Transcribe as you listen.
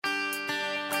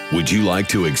Would you like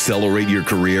to accelerate your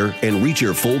career and reach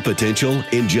your full potential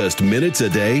in just minutes a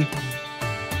day?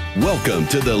 Welcome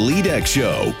to the LeadX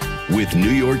Show with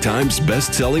New York Times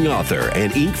best-selling author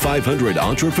and Inc. 500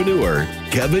 entrepreneur,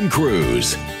 Kevin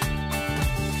Kruse.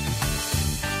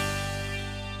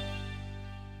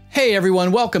 Hey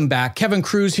everyone, welcome back. Kevin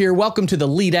Kruse here. Welcome to the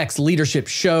LeadX Leadership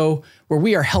Show, where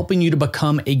we are helping you to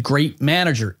become a great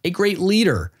manager, a great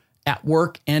leader at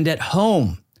work and at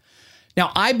home. Now,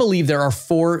 I believe there are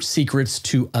 4 secrets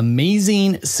to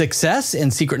amazing success,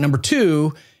 and secret number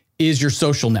 2 is your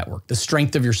social network, the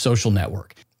strength of your social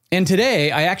network. And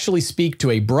today, I actually speak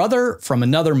to a brother from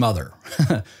another mother.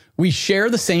 We share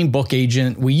the same book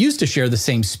agent. We used to share the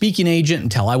same speaking agent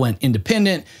until I went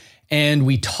independent, and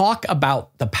we talk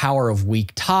about the power of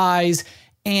weak ties.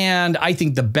 And I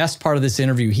think the best part of this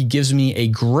interview, he gives me a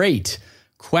great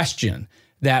question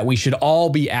that we should all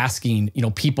be asking,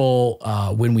 people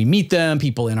when we meet them,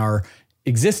 people in our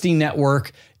existing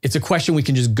network. It's a question we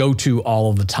can just go to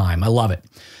all of the time. I love it.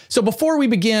 So before we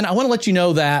begin, I want to let you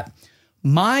know that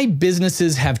my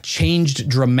businesses have changed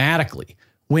dramatically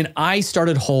when I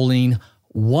started holding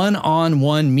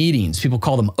one-on-one meetings. People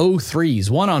call them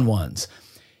O3s, one-on-ones.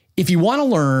 If you want to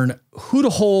learn who to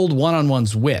hold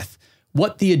one-on-ones with,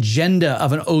 what the agenda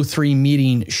of an O3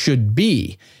 meeting should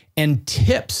be, and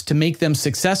tips to make them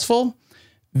successful,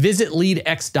 visit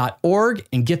leadx.org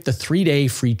and get the 3-day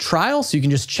free trial so you can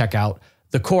just check out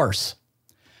the course.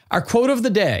 Our quote of the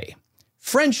day: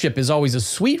 friendship is always a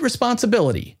sweet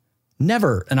responsibility,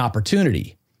 never an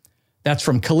opportunity. That's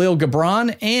from Khalil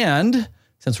Gibran. And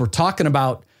since we're talking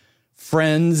about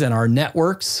friends and our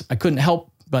networks, I couldn't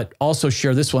help but also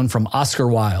share this one from Oscar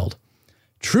Wilde.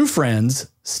 True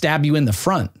friends stab you in the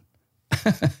front.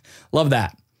 Love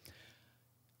that.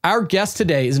 Our guest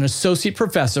today is an associate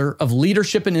professor of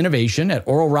leadership and innovation at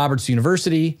Oral Roberts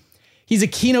University. He's a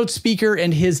keynote speaker,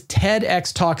 and his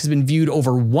TEDx talk has been viewed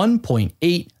over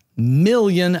 1.8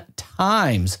 million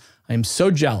times. I am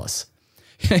so jealous.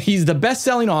 He's the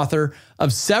best-selling author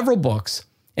of several books,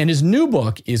 and his new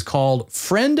book is called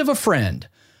Friend of a Friend: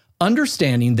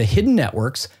 Understanding the Hidden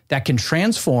Networks That Can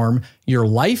Transform Your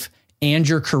Life and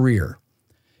Your Career.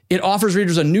 It offers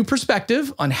readers a new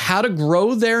perspective on how to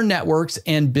grow their networks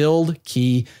and build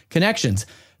key connections.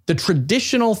 The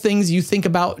traditional things you think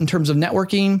about in terms of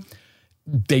networking,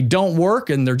 they don't work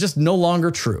and they're just no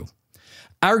longer true.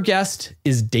 Our guest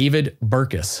is David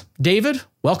Burkus. David,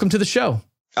 welcome to the show.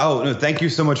 Oh, no, thank you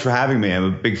so much for having me. I'm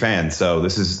a big fan. So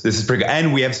this is pretty good.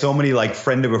 And we have so many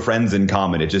friend of a friends in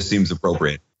common. It just seems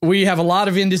appropriate. We have a lot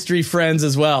of industry friends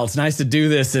as well. It's nice to do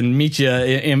this and meet you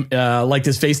like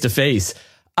this face to face.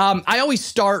 I always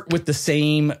start with the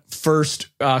same first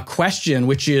question,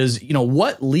 which is,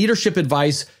 what leadership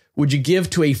advice would you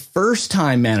give to a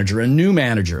first-time manager, a new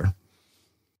manager?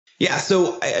 Yeah,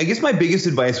 so I guess my biggest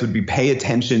advice would be pay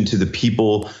attention to the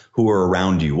people who are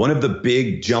around you. One of the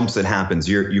big jumps that happens,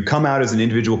 you come out as an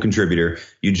individual contributor,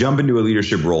 you jump into a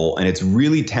leadership role, and it's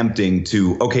really tempting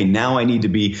to, okay, now I need to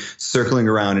be circling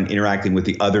around and interacting with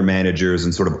the other managers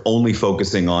and sort of only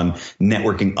focusing on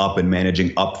networking up and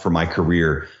managing up for my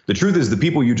career. The truth is the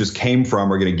people you just came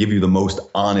from are going to give you the most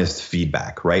honest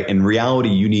feedback, right? In reality,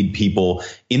 you need people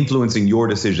influencing your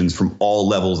decisions from all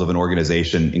levels of an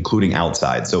organization, including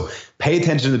outside. So pay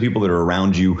attention to the people that are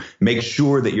around you. Make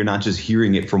sure that you're not just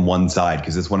hearing it from one side,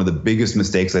 because it's one of the biggest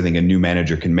mistakes I think a new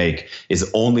manager can make is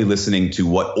only listening to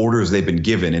what orders they've been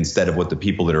given instead of what the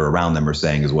people that are around them are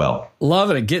saying as well.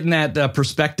 Loving it. Getting that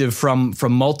perspective from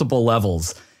multiple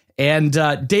levels. And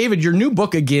David, your new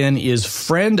book again is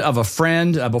Friend of a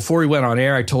Friend. Before we went on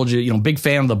air, I told you, big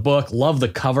fan of the book. Love the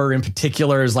cover in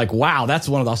particular. Is like, wow, that's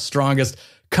one of the strongest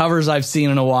covers I've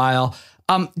seen in a while.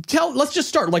 Let's just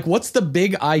start. What's the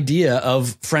big idea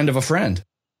of Friend of a Friend?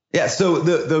 Yeah, so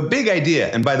the big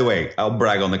idea, and by the way, I'll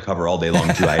brag on the cover all day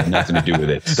long too. I have nothing to do with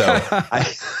it. So I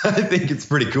think it's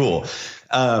pretty cool.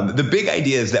 The big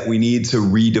idea is that we need to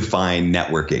redefine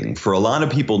networking. For a lot of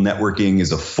people, networking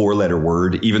is a 4-letter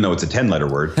word, even though it's a 10-letter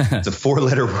word. It's a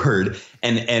 4-letter word.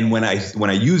 And when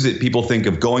I use it, people think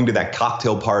of going to that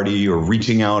cocktail party or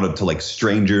reaching out to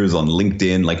strangers on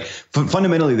LinkedIn.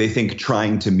 Fundamentally, they think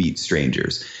trying to meet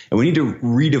strangers. And we need to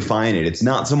redefine it. It's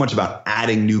not so much about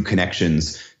adding new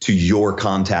connections to your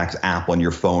contacts app on your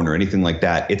phone or anything like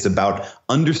that. It's about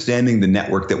understanding the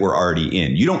network that we're already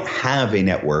in. You don't have a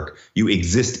network. You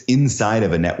exist inside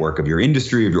of a network of your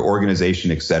industry, of your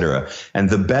organization, et cetera. And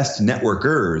the best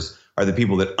networkers are the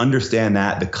people that understand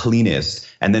that the cleanest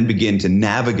and then begin to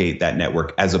navigate that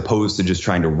network as opposed to just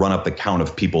trying to run up the count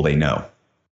of people they know.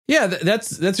 Yeah,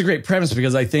 that's a great premise,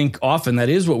 because I think often that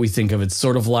is what we think of. It's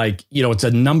sort of like, it's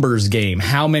a numbers game.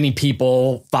 How many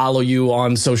people follow you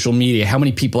on social media? How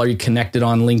many people are you connected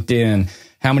on LinkedIn?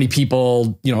 How many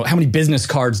people, how many business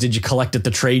cards did you collect at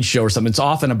the trade show or something? It's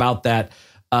often about that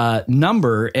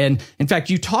number. And in fact,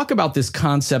 you talk about this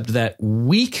concept that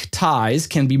weak ties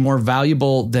can be more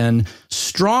valuable than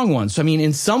strong ones. So, I mean,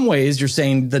 in some ways, you're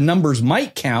saying the numbers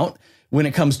might count when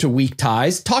it comes to weak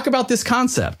ties. Talk about this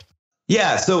concept.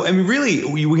 Yeah. So, I mean, really,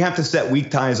 we have to set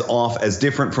weak ties off as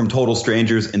different from total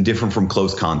strangers and different from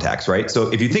close contacts, right?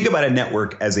 So if you think about a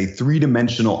network as a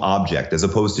three-dimensional object, as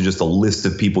opposed to just a list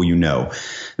of people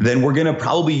then we're going to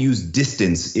probably use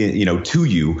distance, to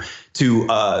you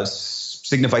to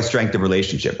signify strength of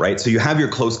relationship, right? So you have your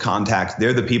close contacts.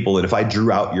 They're the people that if I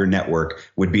drew out your network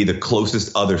would be the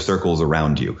closest other circles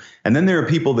around you. And then there are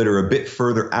people that are a bit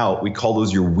further out. We call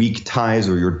those your weak ties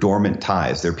or your dormant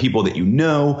ties. They're people that you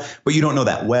know, but you don't know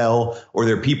that well, or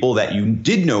they're people that you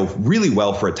did know really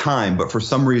well for a time, but for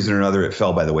some reason or another, it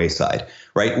fell by the wayside,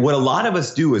 right? What a lot of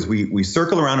us do is we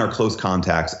circle around our close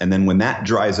contacts. And then when that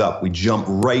dries up, we jump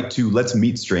right to let's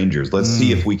meet strangers. Let's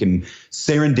see if we can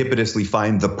serendipitously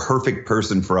find the perfect person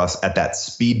for us at that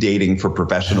speed dating for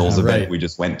professionals event we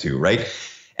just went to, right?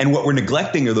 And what we're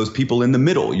neglecting are those people in the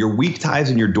middle. Your weak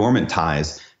ties and your dormant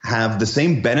ties have the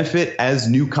same benefit as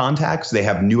new contacts. They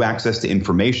have new access to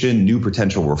information, new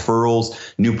potential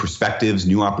referrals, new perspectives,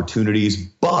 new opportunities.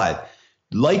 But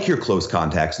like your close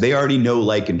contacts, they already know,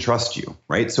 like, and trust you,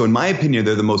 right? So in my opinion,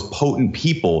 they're the most potent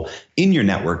people in your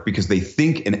network because they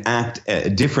think and act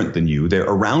different than you. They're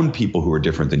around people who are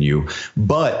different than you,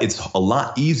 but it's a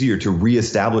lot easier to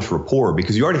reestablish rapport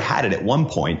because you already had it at one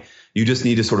point. You just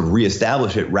need to sort of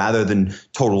reestablish it rather than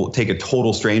take a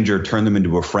total stranger, turn them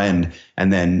into a friend,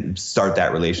 and then start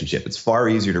that relationship. It's far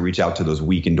easier to reach out to those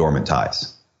weak and dormant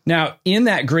ties. Now, in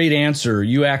that great answer,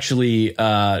 you actually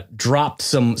dropped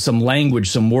some language,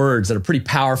 some words that are pretty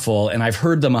powerful, and I've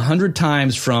heard them 100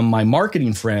 times from my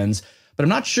marketing friends, but I'm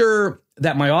not sure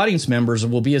that my audience members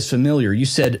will be as familiar. You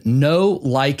said know,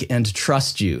 like, and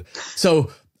trust you.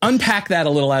 So unpack that a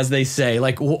little, as they say.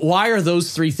 Like, why are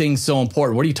those three things so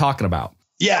important? What are you talking about?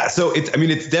 Yeah, so it's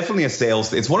definitely a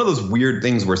sales. It's one of those weird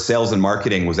things where sales and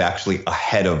marketing was actually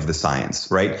ahead of the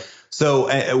science, right?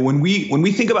 So when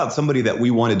we think about somebody that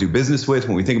we want to do business with,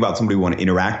 when we think about somebody we want to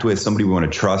interact with, somebody we want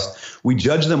to trust, we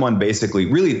judge them on basically,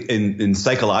 really in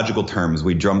psychological terms,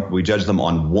 we judge them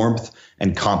on warmth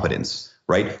and competence.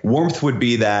 Right? Warmth would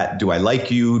be that, do I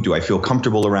like you? Do I feel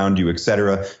comfortable around you, et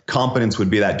cetera? Competence would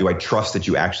be that, do I trust that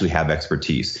you actually have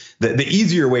expertise? The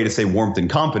easier way to say warmth and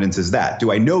competence is that,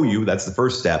 do I know you? That's the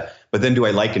first step. But then do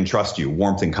I like and trust you?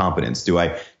 Warmth and competence. Do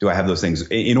I have those things?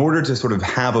 In order to sort of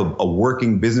have a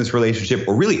working business relationship,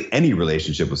 or really any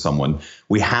relationship with someone,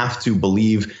 we have to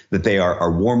believe that they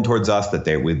are warm towards us, that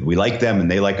we like them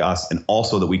and they like us, and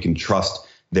also that we can trust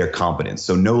their competence.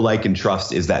 So know, like, and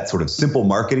trust is that sort of simple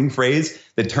marketing phrase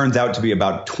that turns out to be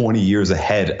about 20 years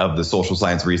ahead of the social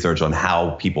science research on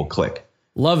how people click.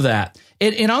 Love that.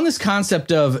 And on this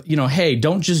concept of, hey,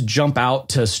 don't just jump out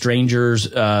to strangers,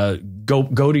 go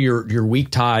to your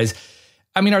weak ties.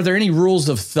 I mean, are there any rules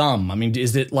of thumb? I mean,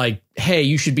 is it like, hey,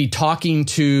 you should be talking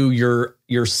to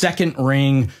your second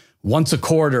ring once a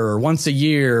quarter or once a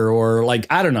year, or like,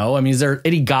 I don't know. I mean, is there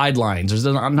any guidelines? Or does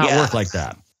it not work like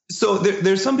that? So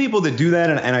there's some people that do that,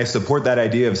 and I support that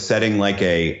idea of setting like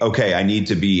I need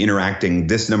to be interacting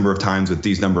this number of times with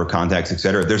these number of contacts, et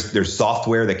cetera. There's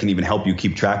software that can even help you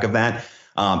keep track of that.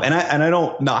 And I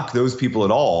don't knock those people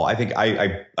at all. I think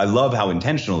I love how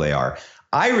intentional they are.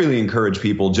 I really encourage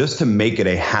people just to make it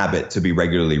a habit to be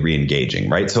regularly re-engaging,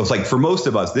 right? So it's like for most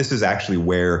of us, this is actually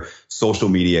where social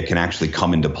media can actually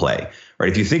come into play. Right?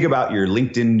 If you think about your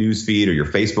LinkedIn newsfeed or your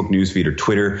Facebook newsfeed or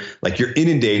Twitter, like you're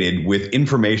inundated with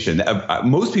information.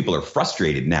 Most people are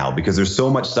frustrated now because there's so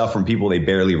much stuff from people they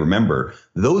barely remember.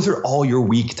 Those are all your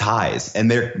weak ties, and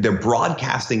they're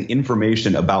broadcasting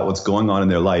information about what's going on in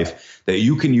their life that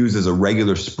you can use as a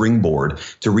regular springboard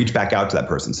to reach back out to that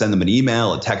person. Send them an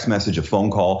email, a text message, a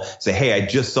phone call. Say, hey, I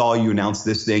just saw you announce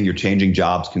this thing. You're changing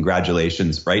jobs.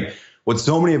 Congratulations, right? What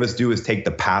so many of us do is take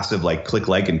the passive, like click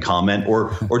like and comment,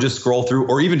 or just scroll through,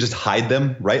 or even just hide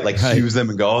them, right? Like snooze them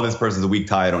and go, oh, this person's a weak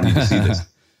tie. I don't need to see this.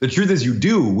 The truth is you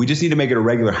do. We just need to make it a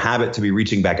regular habit to be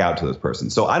reaching back out to this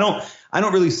person. So I don't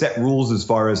really set rules as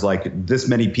far as like this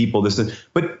many people,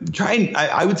 but try and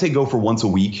I would say go for once a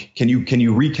week. Can you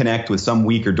reconnect with some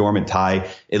weak or dormant tie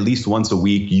at least once a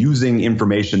week using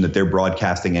information that they're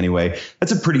broadcasting anyway?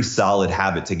 That's a pretty solid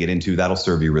habit to get into. That'll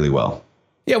serve you really well.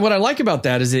 Yeah, what I like about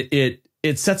that is it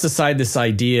it sets aside this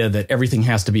idea that everything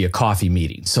has to be a coffee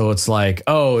meeting. So it's like,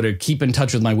 oh, to keep in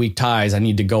touch with my weak ties, I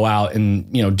need to go out and,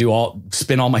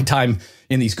 spend all my time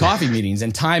in these coffee meetings.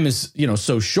 And time is,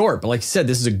 so short. But like you said,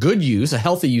 this is a good use, a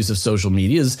healthy use of social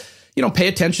media is, pay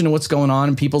attention to what's going on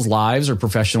in people's lives or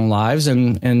professional lives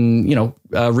and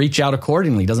reach out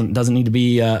accordingly. Doesn't need to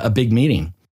be a big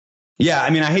meeting. Yeah.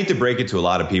 I mean, I hate to break it to a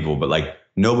lot of people, but like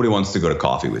nobody wants to go to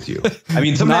coffee with you. I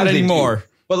mean, sometimes not anymore.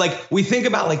 But like we think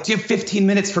about like, do you have 15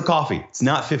 minutes for coffee? It's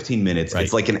not 15 minutes. Right.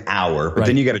 It's like an hour, but right.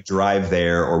 Then you got to drive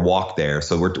there or walk there.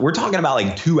 So we're talking about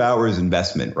like 2 hours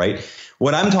investment, right?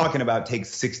 What I'm talking about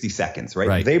takes 60 seconds,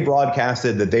 right? They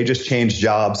broadcasted that they just changed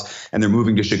jobs and they're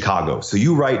moving to Chicago. So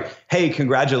you write, hey,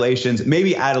 congratulations,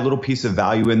 maybe add a little piece of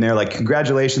value in there. Like,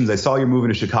 congratulations, I saw you're moving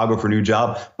to Chicago for a new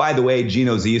job. By the way,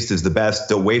 Gino's East is the best.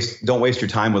 Don't waste your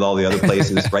time with all the other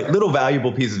places, right? Little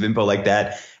valuable piece of info like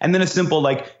that. And then a simple,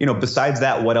 like, besides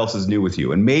that, what else is new with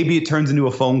you? And maybe it turns into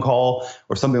a phone call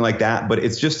or something like that. But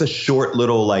it's just a short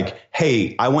little like,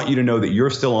 hey, I want you to know that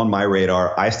you're still on my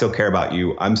radar. I still care about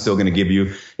you. I'm still going to give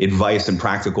you advice and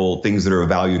practical things that are of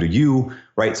value to you,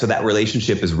 right? So that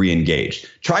relationship is re-engaged.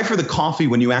 Try for the coffee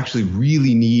when you actually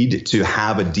really need to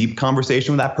have a deep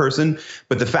conversation with that person.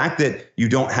 But the fact that you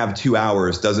don't have 2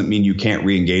 hours doesn't mean you can't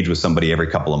re-engage with somebody every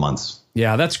couple of months.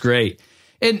 Yeah, that's great.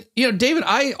 And, David,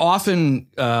 I often,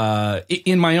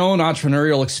 in my own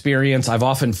entrepreneurial experience, I've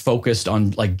often focused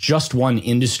on like just one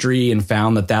industry and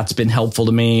found that that's been helpful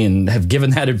to me and have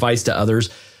given that advice to others.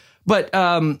 But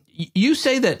you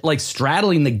say that like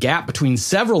straddling the gap between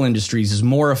several industries is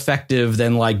more effective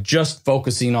than like just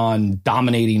focusing on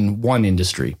dominating one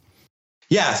industry.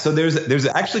 Yeah, so there's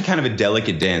actually kind of a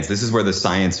delicate dance. This is where the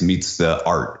science meets the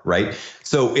art, right?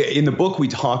 So in the book, we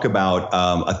talk about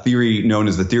a theory known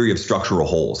as the theory of structural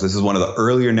holes. This is one of the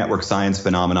earlier network science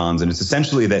phenomenons. And it's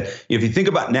essentially that if you think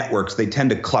about networks, they tend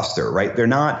to cluster, right? They're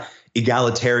not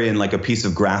egalitarian like a piece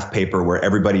of graph paper where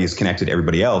everybody is connected to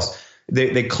everybody else.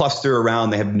 They cluster around,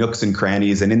 they have nooks and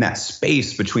crannies, and in that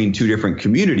space between two different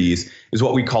communities is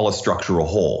what we call a structural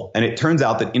hole. And it turns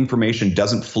out that information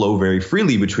doesn't flow very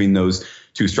freely between those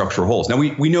two structural holes. Now,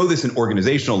 we know this in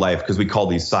organizational life because we call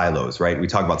these silos, right? We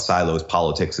talk about silos,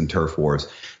 politics, and turf wars.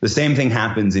 The same thing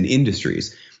happens in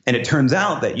industries. And it turns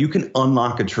out that you can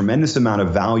unlock a tremendous amount of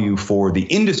value for the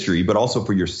industry, but also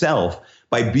for yourself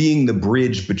by being the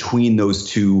bridge between those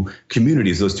two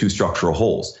communities, those two structural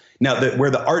holes. Now, where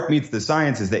the art meets the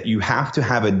science is that you have to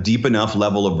have a deep enough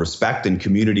level of respect and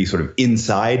community sort of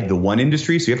inside the one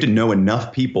industry. So you have to know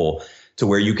enough people to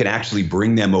where you can actually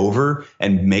bring them over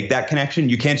and make that connection.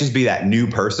 You can't just be that new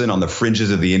person on the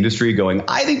fringes of the industry going,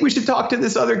 I think we should talk to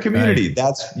this other community.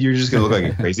 Right. You're just going to look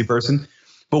like a crazy person.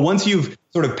 But once you've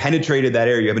sort of penetrated that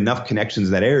area, you have enough connections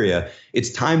in that area,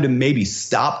 it's time to maybe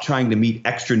stop trying to meet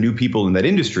extra new people in that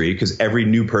industry because every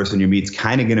new person you meet is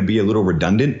kind of going to be a little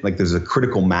redundant. Like there's a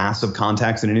critical mass of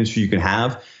contacts in an industry you can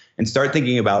have, and start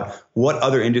thinking about what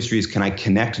other industries can I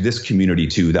connect this community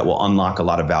to that will unlock a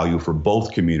lot of value for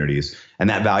both communities. And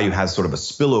that value has sort of a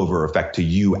spillover effect to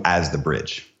you as the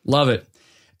bridge. Love it.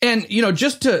 And,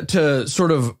 just to sort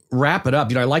of wrap it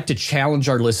up, I like to challenge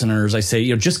our listeners. I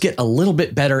say, just get a little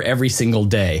bit better every single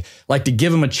day, like to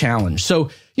give them a challenge.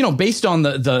 So, based on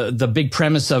the big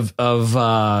premise of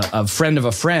a friend of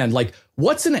a friend, like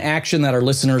what's an action that our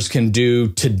listeners can do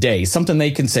today? Something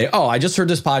they can say, oh, I just heard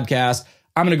this podcast.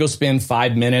 I'm going to go spend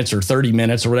 5 minutes or 30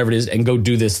 minutes or whatever it is and go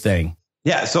do this thing.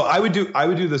 Yeah, so I would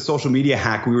do the social media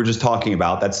hack we were just talking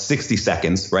about. That's 60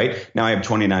 seconds, right? Now I have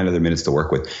 29 other minutes to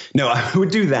work with. No, I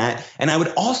would do that. And I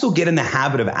would also get in the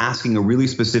habit of asking a really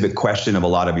specific question of a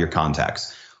lot of your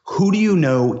contacts. Who do you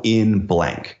know in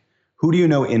blank? Who do you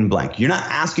know in blank? You're not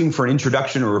asking for an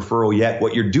introduction or referral yet.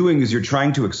 What you're doing is you're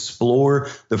trying to explore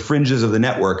the fringes of the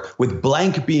network, with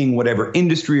blank being whatever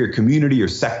industry or community or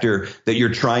sector that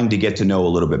you're trying to get to know a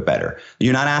little bit better.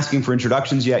 You're not asking for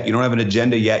introductions yet. You don't have an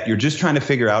agenda yet. You're just trying to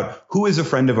figure out who is a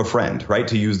friend of a friend, right?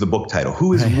 To use the book title.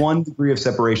 Who is one degree of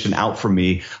separation out from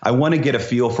me? I want to get a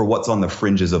feel for what's on the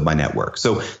fringes of my network.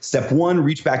 So step one,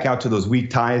 reach back out to those weak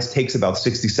ties. Takes about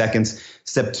 60 seconds.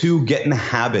 Step two, get in the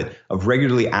habit of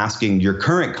regularly asking your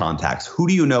current contacts, who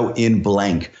do you know in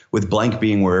blank, with blank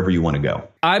being wherever you want to go.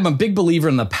 I'm a big believer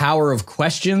in the power of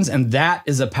questions, and that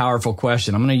is a powerful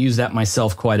question. I'm going to use that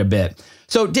myself quite a bit.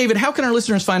 So, David, how can our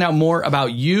listeners find out more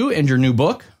about you and your new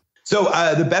book? So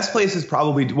the best place is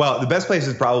probably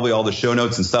all the show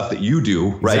notes and stuff that you do,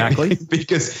 right? Exactly.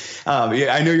 Because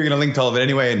I know you're going to link to all of it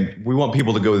anyway, and we want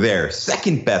people to go there.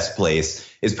 Second best place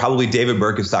is probably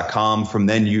davidburkus.com. From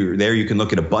then you can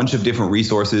look at a bunch of different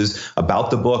resources about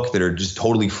the book that are just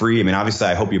totally free. I mean, obviously,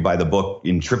 I hope you buy the book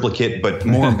in triplicate, but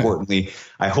more importantly,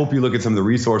 I hope you look at some of the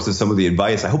resources, some of the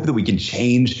advice. I hope that we can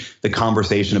change the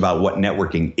conversation about what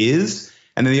networking is.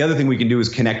 And then the other thing we can do is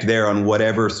connect there on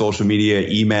whatever social media,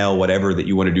 email, whatever that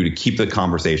you want to do to keep the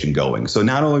conversation going. So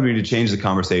not only do we need to change the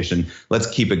conversation, let's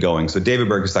keep it going. So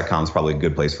davidburkus.com is probably a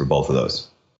good place for both of those.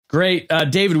 Great.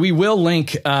 David, we will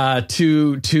link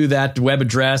to that web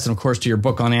address and, of course, to your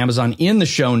book on Amazon in the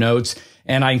show notes.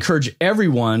 And I encourage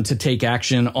everyone to take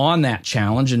action on that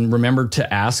challenge. And remember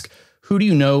to ask, who do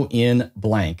you know in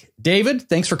blank? David,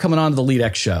 thanks for coming on to the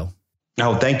LeadX Show.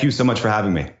 Oh, thank you so much for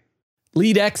having me.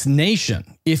 LeadX Nation,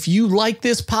 if you like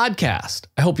this podcast,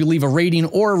 I hope you leave a rating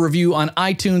or a review on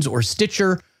iTunes or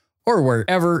Stitcher or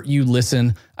wherever you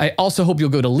listen. I also hope you'll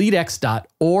go to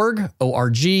leadx.org,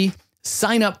 O-R-G,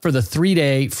 sign up for the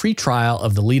 3-day free trial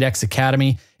of the LeadX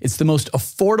Academy. It's the most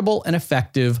affordable and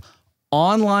effective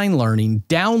online learning,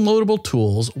 downloadable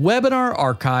tools, webinar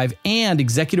archive, and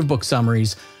executive book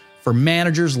summaries for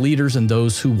managers, leaders, and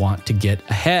those who want to get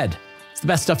ahead. It's the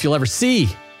best stuff you'll ever see.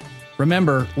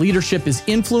 Remember, leadership is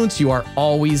influence. You are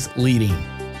always leading.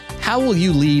 How will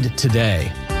you lead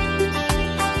today?